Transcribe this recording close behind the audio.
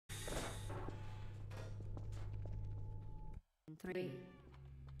3,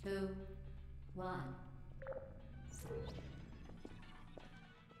 2, 1.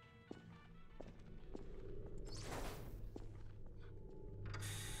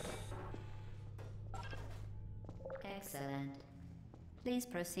 Excellent. Please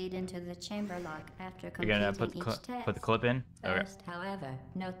proceed into the chamber lock after You're gonna completing each test. put the clip in? First, however,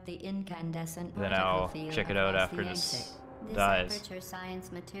 note the incandescent Then particle I'll field check it out across after the this exit. This dies. aperture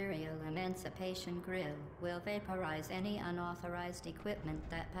science material emancipation grill will vaporize any unauthorized equipment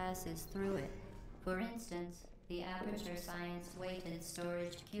that passes through it. For instance, the aperture science weighted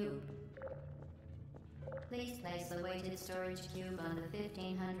storage cube. Please place the weighted storage cube on the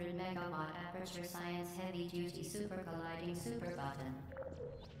 1500 megawatt aperture science heavy duty super colliding super button.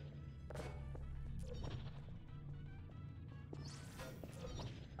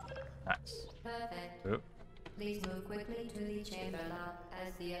 Nice. Perfect. Oop. Please move quickly to the chamber lock,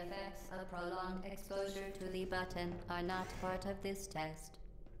 as the effects of prolonged exposure to the button are not part of this test.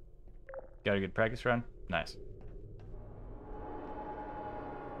 Got a good practice run? Nice.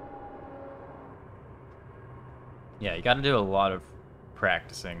 Yeah, you gotta do a lot of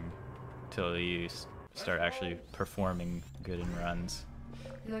practicing till you start actually performing good in runs.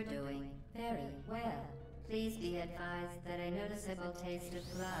 You're doing very well. Please be advised that a noticeable taste of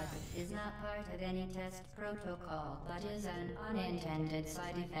blood is not part of any test protocol, but is an unintended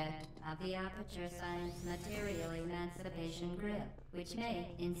side effect of the aperture science material emancipation grill, which may,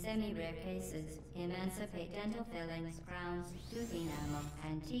 in semi-rare cases, emancipate dental fillings, crowns, tooth enamel,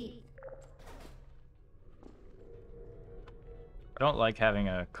 and teeth. I don't like having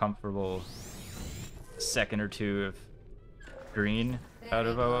a comfortable second or two of green out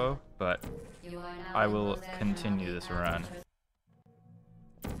of OO, but I will continue this run.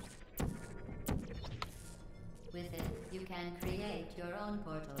 With it, you can create your own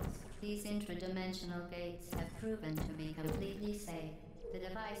portals. These intradimensional gates have proven to be completely safe. The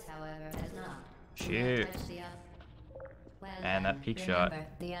device, however, has not. Shoot. And that peak shot.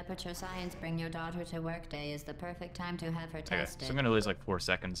 The aperture science bring your daughter to work day is the perfect time to have her Okay, tested. so I'm gonna lose like 4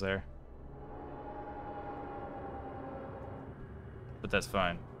 seconds there. But that's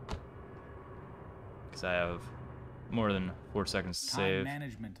fine. Because I have more than 4 seconds to save.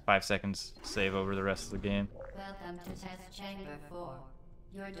 5 seconds to save over the rest of the game. Welcome to test chamber 4.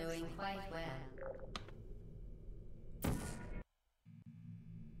 You're doing quite well.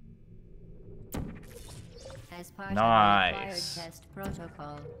 As part of the required test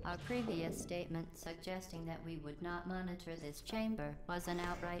protocol, our previous statement suggesting that we would not monitor this chamber was an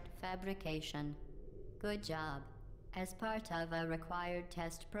outright fabrication. Good job. As part of a required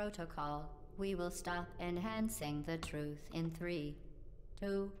test protocol, we will stop enhancing the truth in 3,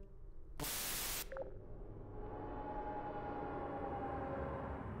 2, 1.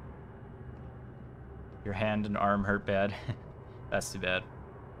 Your hand and arm hurt bad. That's too bad.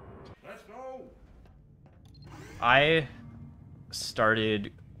 Let's go. I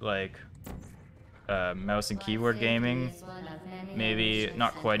started like mouse and keyboard gaming maybe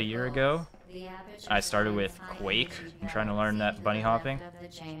not quite a year ago. I started with Quake. I'm trying to learn that bunny hopping.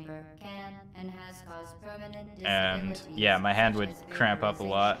 And yeah, my hand would cramp up a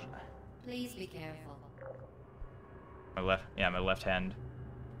lot. Please be careful. My left hand.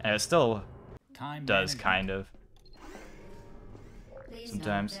 And it still does kind of.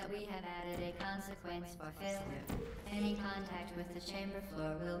 Sometimes. That we have added a consequence for failure. Any contact with the chamber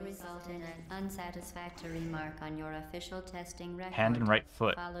floor will result in an unsatisfactory mark on your official testing record. Hand and right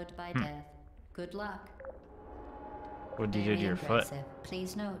foot. Followed by death. Good luck. What did you do to your foot?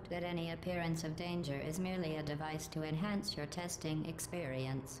 Please note that any appearance of danger is merely a device to enhance your testing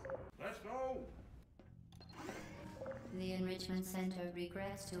experience. Let's go. The Enrichment Center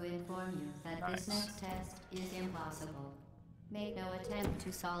regrets to inform you that this next test is impossible. Make no attempt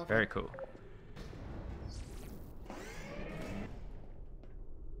to solve it. Very cool.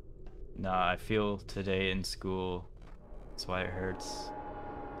 Nah, I feel today in school. That's why it hurts.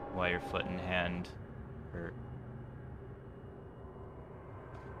 Why your foot and hand hurt.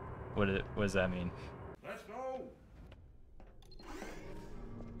 What does that mean? Let's go.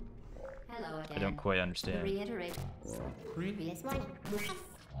 Hello again. I don't quite understand. To reiterate, previous one.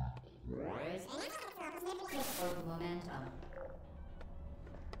 Momentum.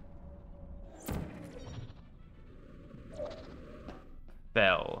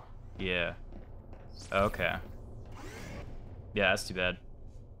 Fell. Yeah. Okay. Yeah, that's too bad.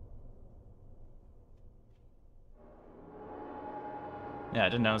 Yeah, I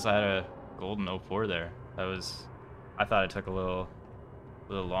didn't notice I had a golden 04 there. I thought it took a little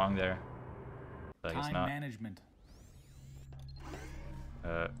long there. But I guess not. Management.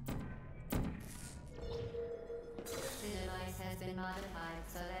 The device has modified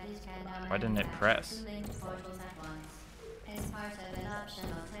so that it can now Why didn't it manufacture press? 2 linked portals at once. As part of an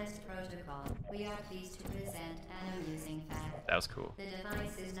optional test protocol, we are pleased to present an amusing fact. That was cool. The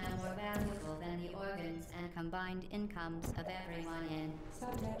device is now more valuable than the organs and combined incomes of everyone in.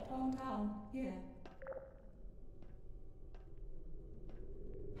 Subject hometown, here.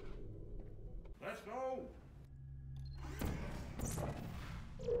 Let's go.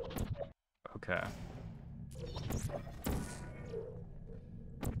 Okay.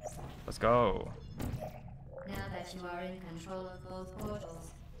 Let's go. Now that you are in control of both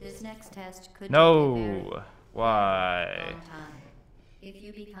portals, this next test could take a very No. Why? long time. If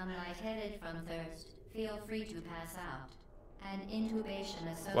you become lightheaded from thirst, feel free to pass out. An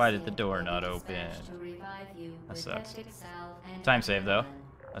intubation associate Why did the door will be not dispatched open? to revive you That with sucks. peptic salve and Time save though.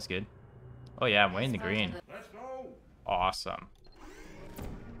 adrenaline. That's good. Oh yeah, I'm way in the As part green. of Let's go. Awesome.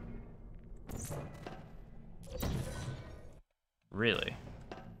 Really?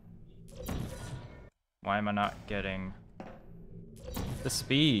 Why am I not getting the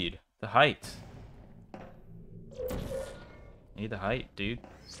speed? The height? Need the height, dude.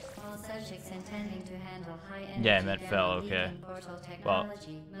 All subjects intending to handle high energy Yeah, I meant fell, okay. leaving portal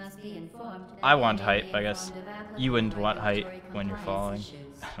technology must be informed that I want they height, may but I be guess informed of applicable you wouldn't want height regulatory when you're falling. compliance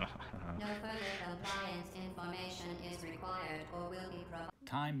issues. No further compliance information is required or will be provided.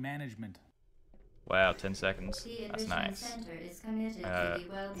 Time management. Wow, 10 seconds. The That's Enrichment nice. Center is committed Uh, to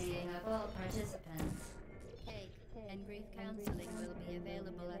the well-being of all participants. Cake and grief counseling will be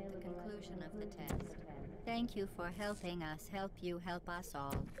available at the conclusion of the test. Thank you for helping us help you help us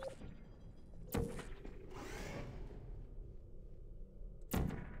all.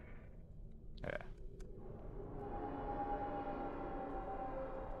 Okay.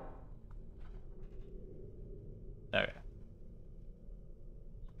 Okay.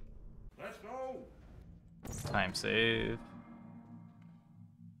 Let's go. Time save.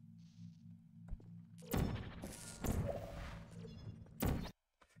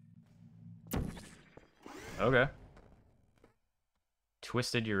 Okay.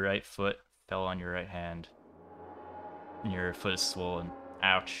 Twisted your right foot, fell on your right hand. And your foot is swollen.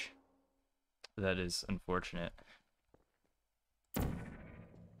 Ouch. That is unfortunate.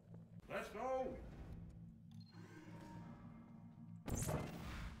 Let's go.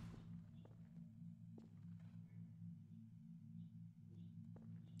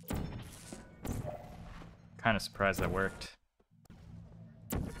 Kind of surprised that worked.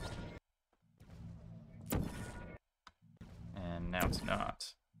 And now it's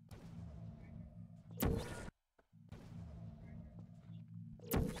not.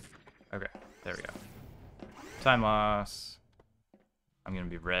 Okay, there we go. Time loss. I'm gonna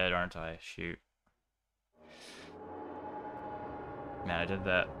be red, aren't I? Shoot. Man, I did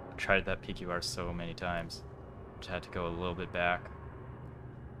that. Tried that PQR so many times. Just had to go a little bit back.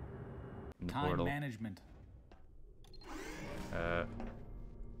 In the Time portal. management.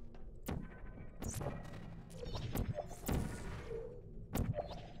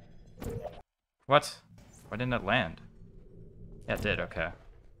 What? Why didn't it land? Yeah, it did, okay.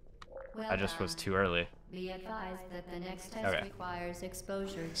 Well I just was done. too early. Be advised that the next test Okay. requires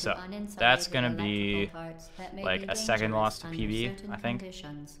exposure to So, uninsulated that's gonna be, electrical parts that may like, be a second dangerous loss to under PB, certain I think.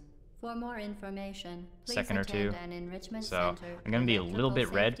 conditions. For more information, please Second or attend two. an enrichment So, center I'm gonna be a little bit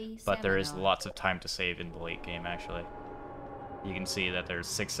electrical red, safety but there is seminar. lots of time to save in the late game, actually. You can see that there's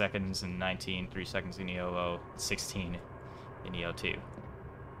 6 seconds in 19, 3 seconds in EOO, 16 in EO2.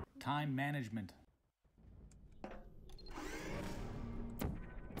 Time management.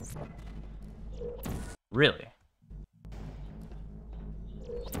 Really?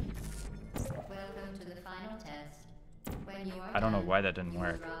 Welcome to the final test. When you are I don't know done, why that didn't you will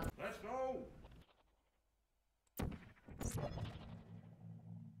work. drop Let's go.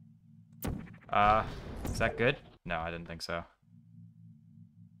 Is that good? No, I didn't think so.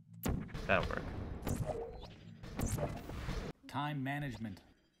 That'll work. Time management.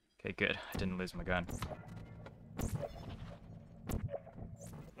 Okay, good. I didn't lose my gun.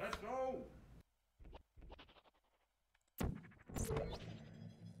 Let's go.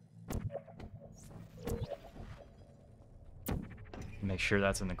 Make sure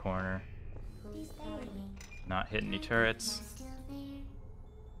that's in the corner. Not hit any turrets.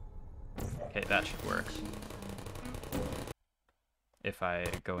 Okay, that should work. If I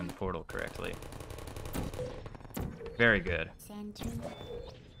go in the portal correctly. Very good. Well,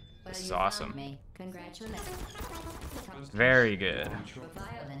 This is you found awesome. me. Congratulations. Very good. For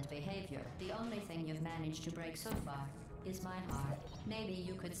violent behavior, the only thing you've managed to break so far. is my heart. Maybe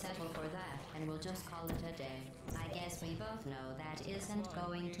you could settle for that, and we'll just call it a day. I guess we both know that isn't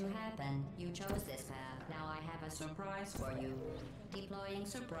going to happen. You chose this path. Now I have a surprise for you. Deploying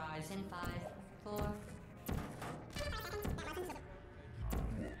surprise in 5, 4.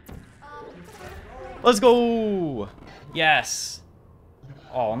 Let's go! Yes!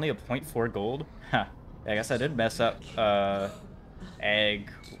 Oh, only a 0.4 gold? Huh. I guess I did mess up egg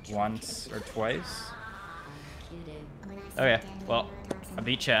once or twice. Okay, well, I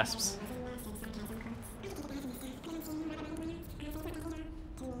beat Chasps.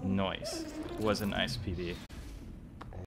 Nice. Was a nice PB.